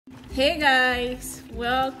Hey guys,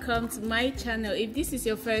 welcome to my channel. If this is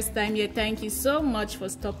your first time here, thank you so much for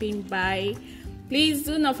stopping by. Please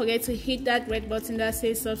do not forget to hit that red button that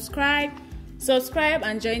says subscribe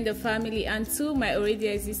and join the family. And to my already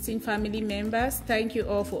existing family members, thank you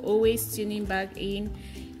all for always tuning back in.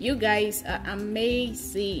 You guys are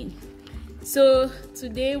amazing. So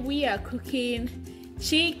today we are cooking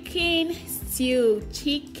chicken stew,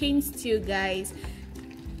 guys.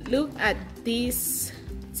 Look at this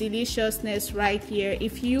deliciousness right here.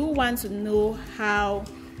 If you want to know how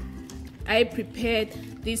I prepared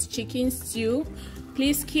this chicken stew,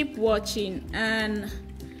 please keep watching, and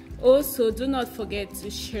also do not forget to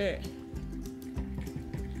share.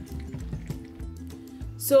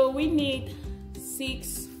 So we need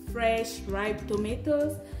 6 fresh ripe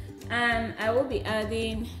tomatoes, and I will be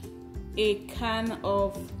adding a can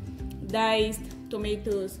of diced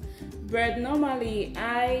tomatoes. But normally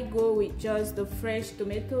I go with just the fresh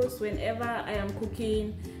tomatoes whenever I am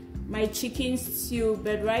cooking my chicken stew,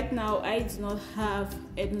 but right now I do not have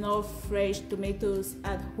enough fresh tomatoes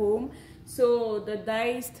at home, so the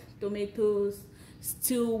diced tomatoes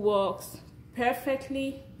still works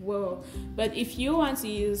perfectly well. But if you want to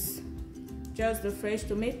use just the fresh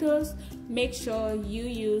tomatoes, make sure you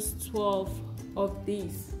use 12 of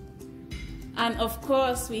these. And of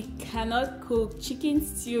course, we cannot cook chicken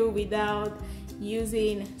stew without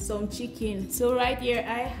using some chicken. So right here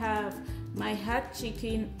I have my hot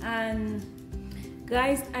chicken, and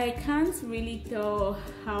guys, I can't really tell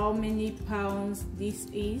how many pounds this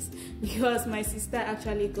is because my sister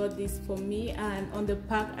actually got this for me, and on the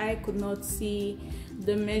pack I could not see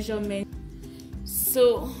the measurement.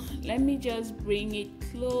 So let me just bring it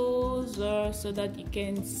closer so that you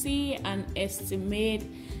can see and estimate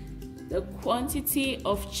the quantity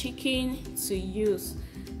of chicken to use.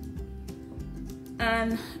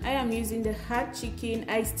 And I am using the hot chicken.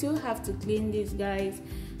 I still have to clean this, guys.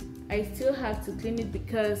 I still have to clean it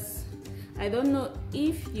because I don't know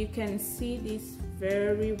if you can see this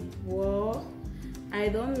very well. I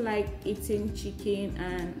don't like eating chicken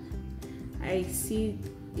and I see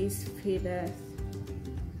these feathers.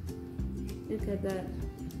 Look at that.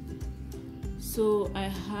 So I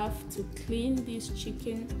have to clean this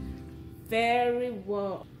chicken very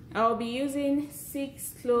well. I'll be using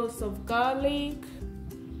 6 cloves of garlic,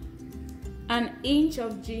 an inch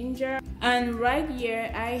of ginger, and right here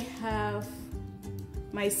I have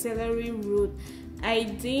my celery root. I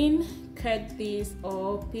didn't cut this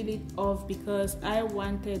or peel it off because I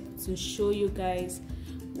wanted to show you guys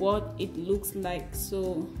what it looks like.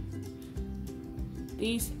 So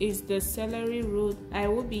this is the celery root. I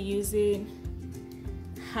will be using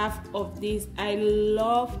half of this. I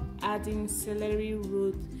love adding celery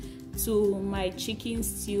root to my chicken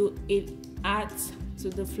stew. It adds to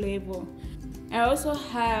the flavor. I also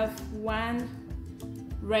have 1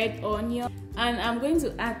 red onion, and I'm going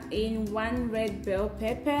to add in 1 red bell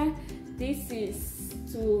pepper. This is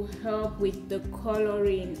to help with the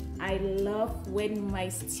coloring. I love when my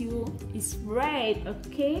stew is red,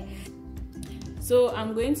 okay? So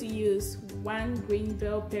I'm going to use 1 green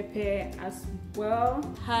bell pepper as well,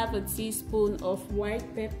 half a teaspoon of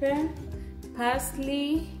white pepper,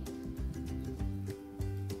 parsley.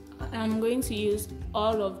 I'm going to use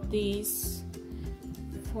all of these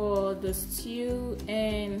for the stew,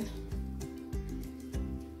 and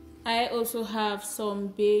I also have some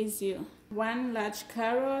basil, 1 large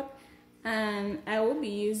carrot, and I will be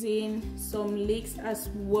using some leeks as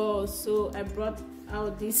well. So I brought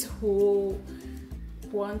out this whole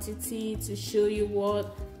quantity to show you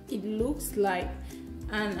what it looks like,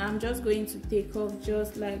 and I'm just going to take off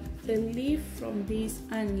just like a leaf from this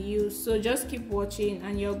and use. So just keep watching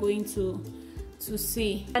and you're going to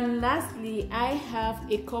see. And lastly, I have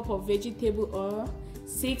a cup of vegetable oil,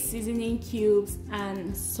 6 seasoning cubes,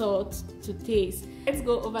 and salt to taste. Let's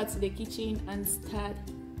go over to the kitchen and start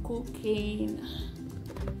cooking.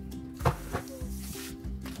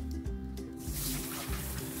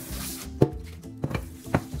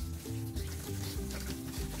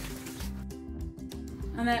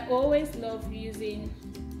 And I always love using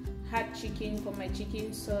hot chicken for my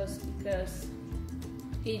chicken sauce because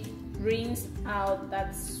it brings out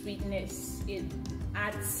that sweetness. It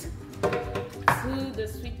adds to the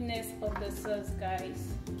sweetness of the sauce, guys.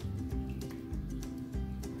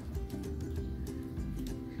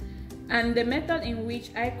 And the method in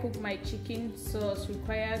which I cook my chicken sauce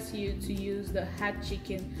requires you to use the hot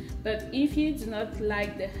chicken. But if you do not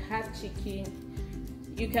like the hot chicken,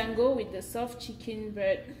 you can go with the soft chicken,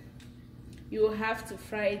 but you will have to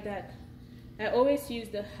fry that. I always use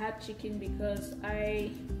the hot chicken because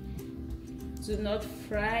I do not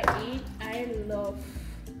fry it. I love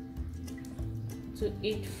to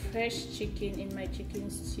eat fresh chicken in my chicken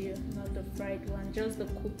stew, not the fried one, just the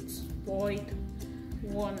cooked boiled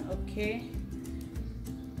one, okay?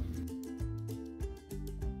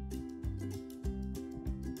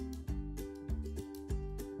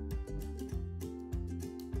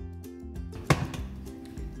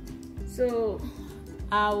 So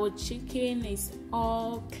our chicken is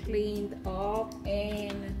all cleaned up,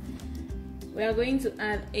 and we are going to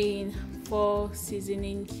add in 4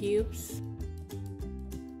 seasoning cubes.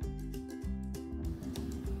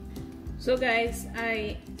 So guys,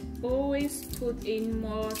 I always put in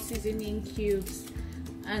more seasoning cubes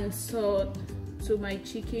and salt to my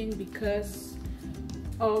chicken because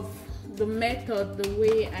of the method, the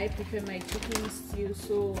way I prepare my chicken stew.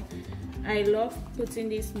 So I love putting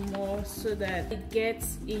this more so that it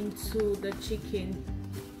gets into the chicken.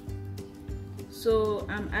 So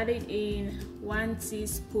I'm adding in 1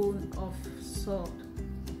 teaspoon of salt.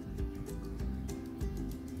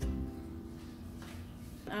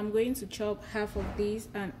 I'm going to chop half of this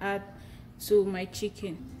and add to my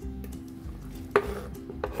chicken.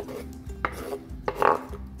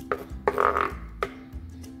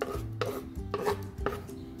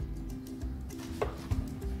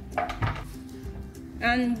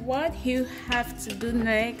 And what you have to do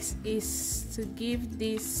next is to give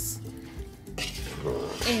this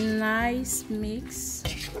a nice mix.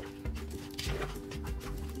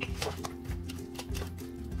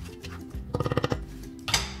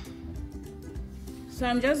 So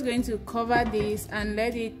I'm just going to cover this and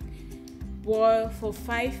let it boil for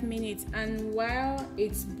 5 minutes, and while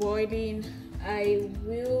it's boiling I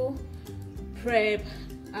will prep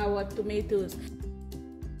our tomatoes.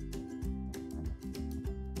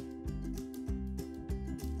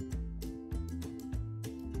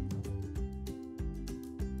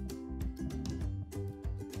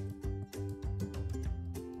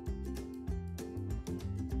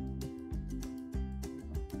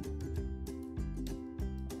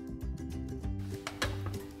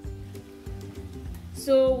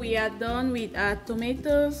 So we are done with our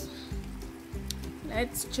tomatoes.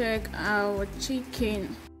 Let's check our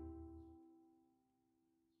chicken.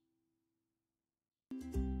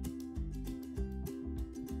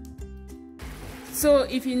 So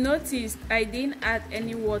if you noticed, I didn't add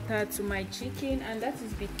any water to my chicken, and that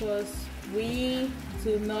is because we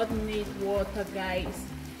do not need water, guys.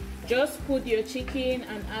 Just put your chicken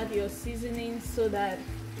and add your seasoning so that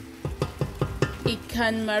it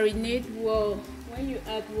can marinate well. When you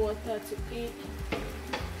add water to it,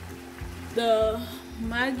 the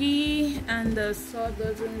Maggi and the salt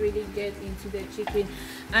doesn't really get into the chicken.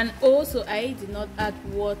 And also I did not add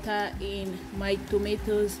water in my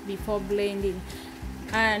tomatoes before blending,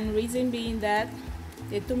 and reason being that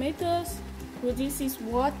the tomatoes produces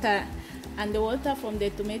water, and the water from the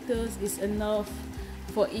tomatoes is enough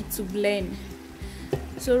for it to blend.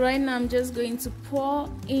 So right now I'm just going to pour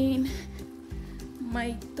in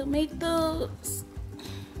my tomatoes,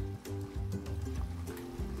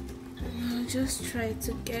 and I'll just try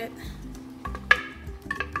to get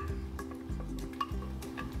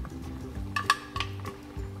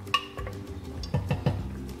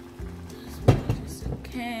as much as I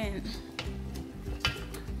can.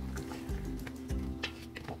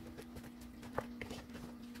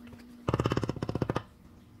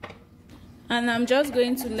 And I'm just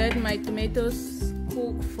going to let my tomatoes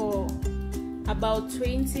cook for about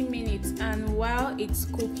 20 minutes, and while it's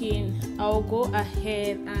cooking I'll go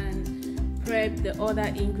ahead and prep the other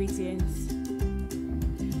ingredients.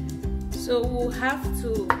 So we'll have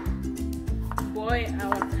to boil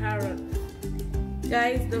our carrot.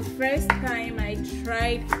 Guys, the first time I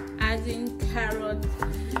tried adding carrot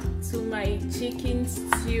to my chicken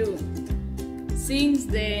stew, since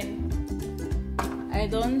then I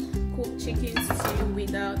don't cook chicken stew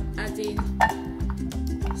without adding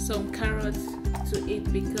some carrots to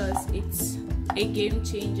it, because it's a game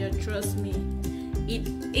changer. Trust me, it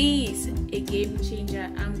is a game changer.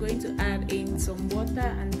 I'm going to add in some water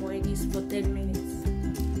and boil this for 10 minutes.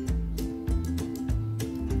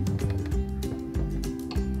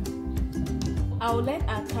 I'll let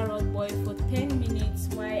our carrot boil for 10 minutes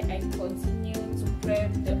while I continue to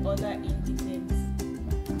prep the other ingredients.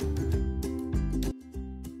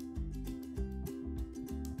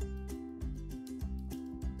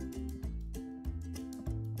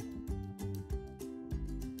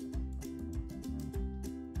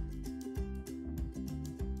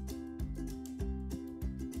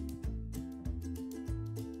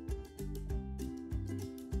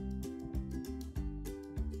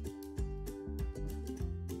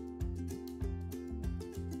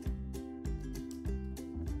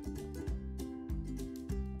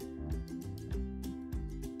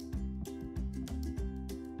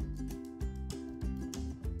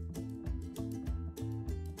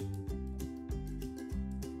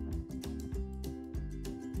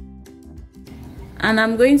 And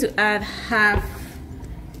I'm going to add half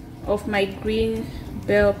of my green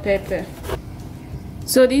bell pepper.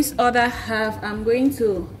 So this other half, I'm going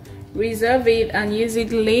to reserve it and use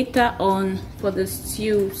it later on for the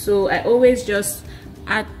stew. So I always just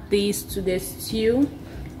add this to the stew.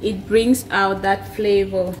 It brings out that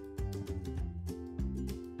flavor.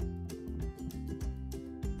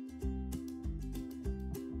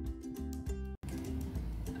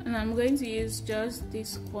 And I'm going to use just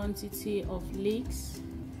this quantity of leeks.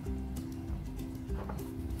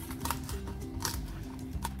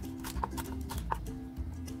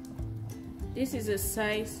 This is the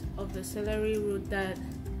size of the celery root that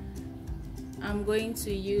I'm going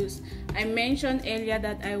to use. I mentioned earlier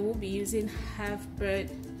that I will be using half, but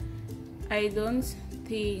I don't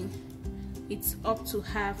think it's up to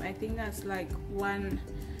half. I think that's like one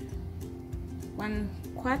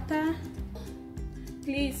quarter.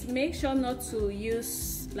 Please make sure not to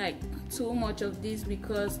use like too much of this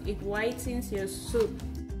because it whitens your soup.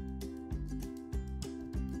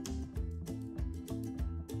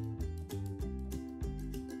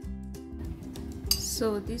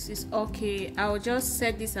 So this is okay. I'll just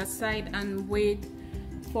set this aside and wait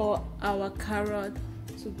for our carrot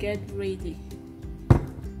to get ready.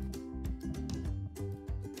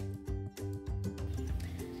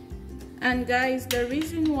 And guys, the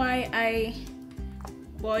reason why I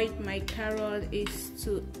boiled my carrot is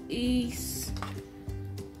to ease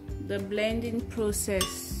the blending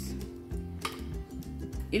process.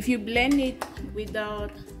 If you blend it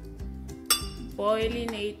without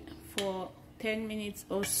boiling it for 10 minutes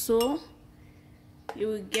or so, you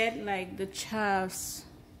will get like the chaffs.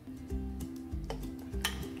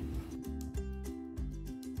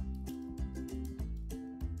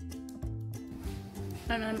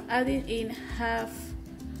 And I'm adding in half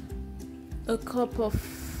a cup of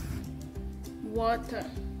water.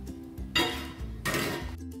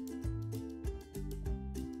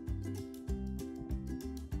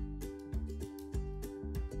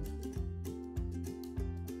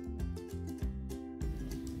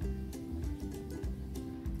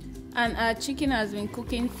 And our chicken has been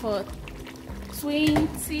cooking for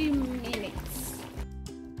 20 minutes.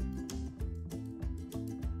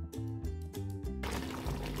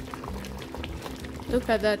 Look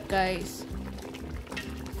at that, guys.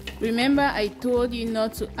 Remember I told you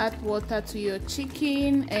not to add water to your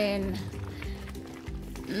chicken and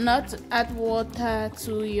not to add water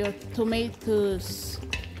to your tomatoes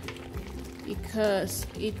because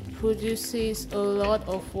it produces a lot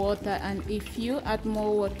of water, and if you add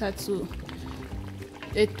more water to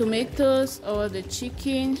the tomatoes or the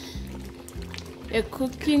chicken, the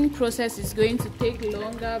cooking process is going to take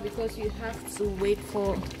longer because you have to wait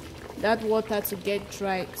for that water to get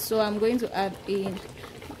dry. So I'm going to add in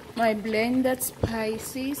my blended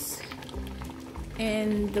spices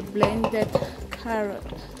and the blended carrot.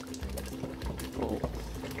 Oh.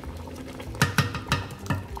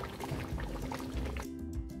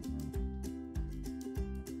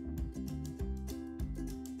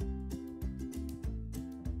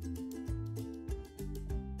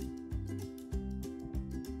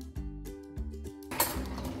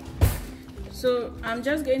 So I'm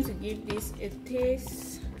just going to give this a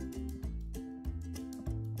taste.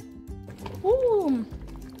 Ooh,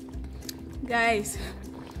 guys,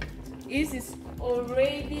 this is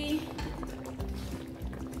already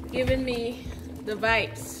giving me the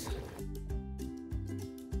vibes.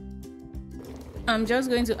 I'm just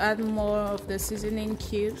going to add more of the seasoning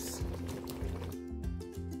cubes.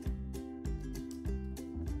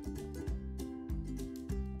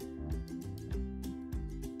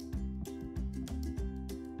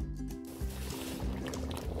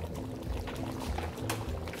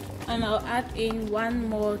 And I'll add in 1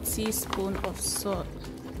 more teaspoon of salt.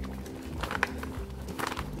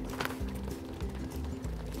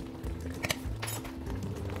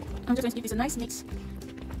 I'm just going to give this a nice mix.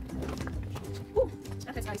 Ooh,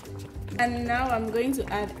 that's nice. And now I'm going to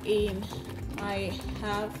add in my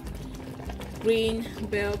half green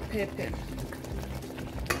bell pepper.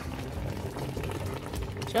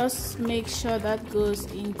 Just make sure that goes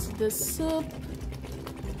into the soup.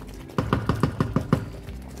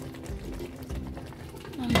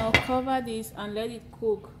 And I'll cover this and let it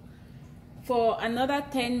cook for another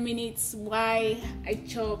 10 minutes while I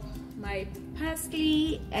chop my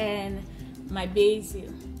parsley and my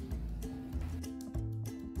basil.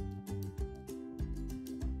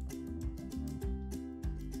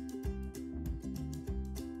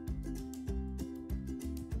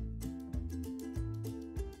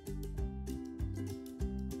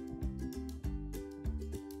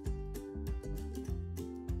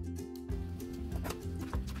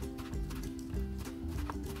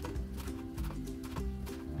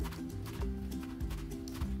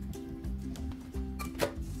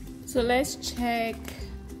 So let's check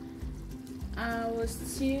our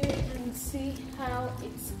stew and see how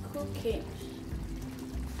it's cooking.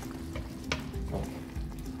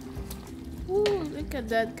 Ooh, look at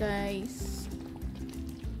that, guys.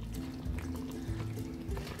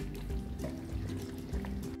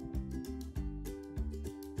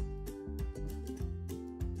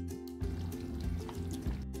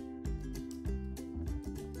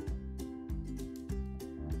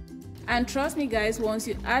 And trust me guys, once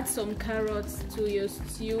you add some carrots to your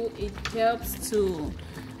stew, it helps to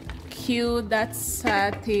kill that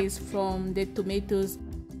sour taste from the tomatoes.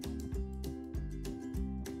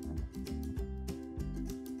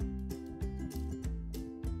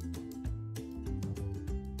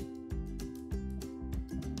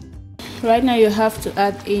 Right now you have to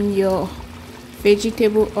add in your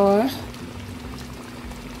vegetable oil.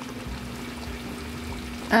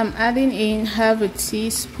 I'm adding in half a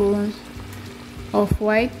teaspoon of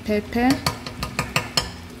white pepper,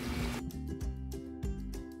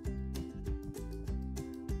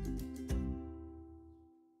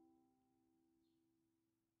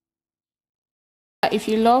 if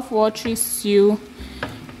you love watery stew,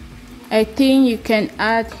 I think you can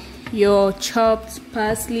add your chopped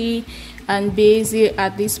parsley and basil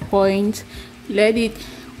at this point. Let it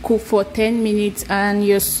cook for 10 minutes and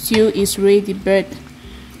your stew is ready. But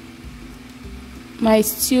my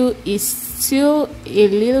stew is still a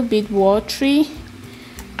little bit watery.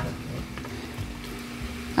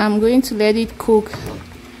 I'm going to let it cook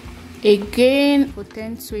again for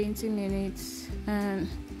 10-20 minutes and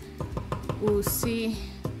we'll see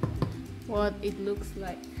what it looks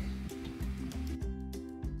like.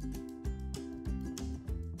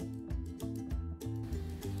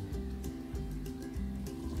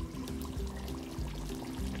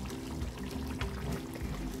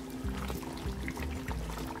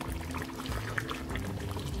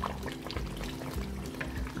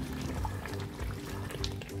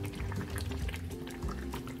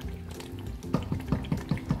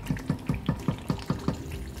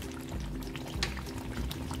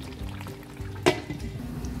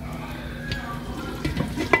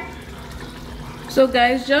 So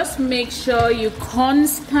guys, just make sure you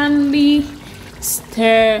constantly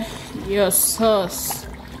stir your sauce.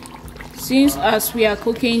 Since as we are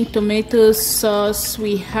cooking tomato sauce,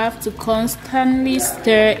 we have to constantly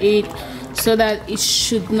stir it so that it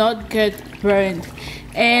should not get burned.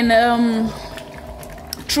 And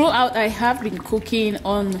throughout I have been cooking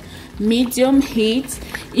on medium heat.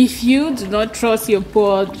 If you do not trust your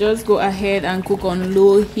pot, just go ahead and cook on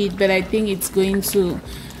low heat, but I think it's going to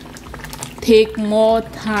take more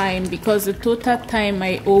time because the total time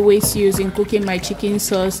I always use in cooking my chicken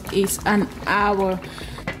sauce is an hour.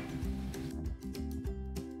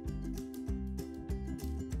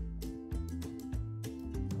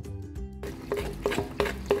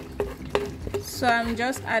 So I'm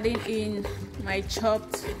just adding in my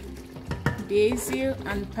chopped basil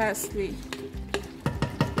and parsley.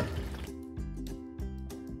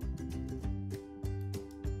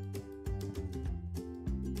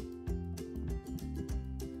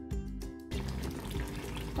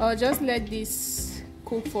 I'll just let this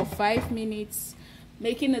cook for 5 minutes,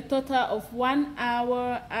 making a total of 1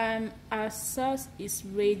 hour, and our sauce is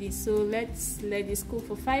ready. So let's let this cook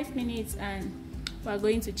for 5 minutes and we're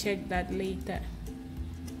going to check that later.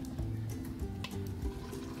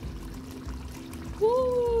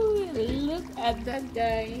 Ooh, look at that,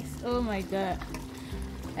 guys. Oh my god,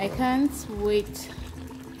 I can't wait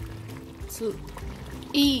to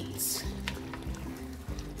eat.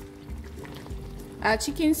 Our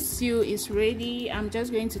chicken stew is ready. I'm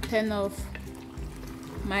just going to turn off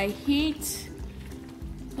my heat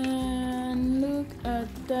and look at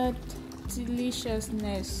that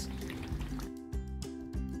deliciousness.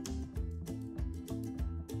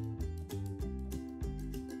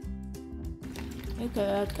 Look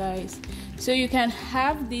at that, guys. So you can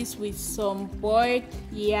have this with some boiled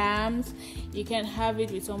yams, you can have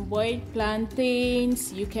it with some boiled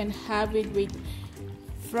plantains, you can have it with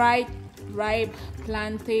fried ripe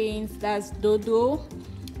plantains, that's dodo.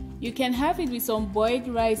 You can have it with some boiled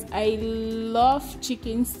rice. I love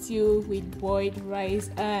chicken stew with boiled rice,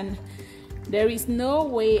 and there is no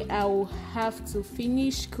way I will have to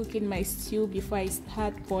finish cooking my stew before I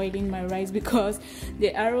start boiling my rice, because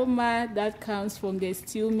the aroma that comes from the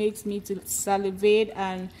stew makes me to salivate.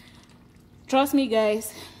 And trust me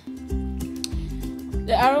guys,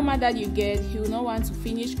 the aroma that you get, you will not want to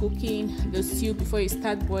finish cooking the stew before you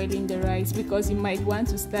start boiling the rice, because you might want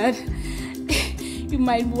to start you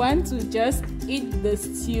might want to just eat the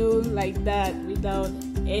stew like that without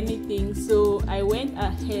anything. So I went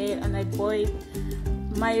ahead and I boiled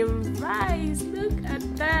my rice. Look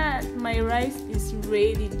at that. My rice is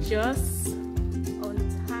ready. Just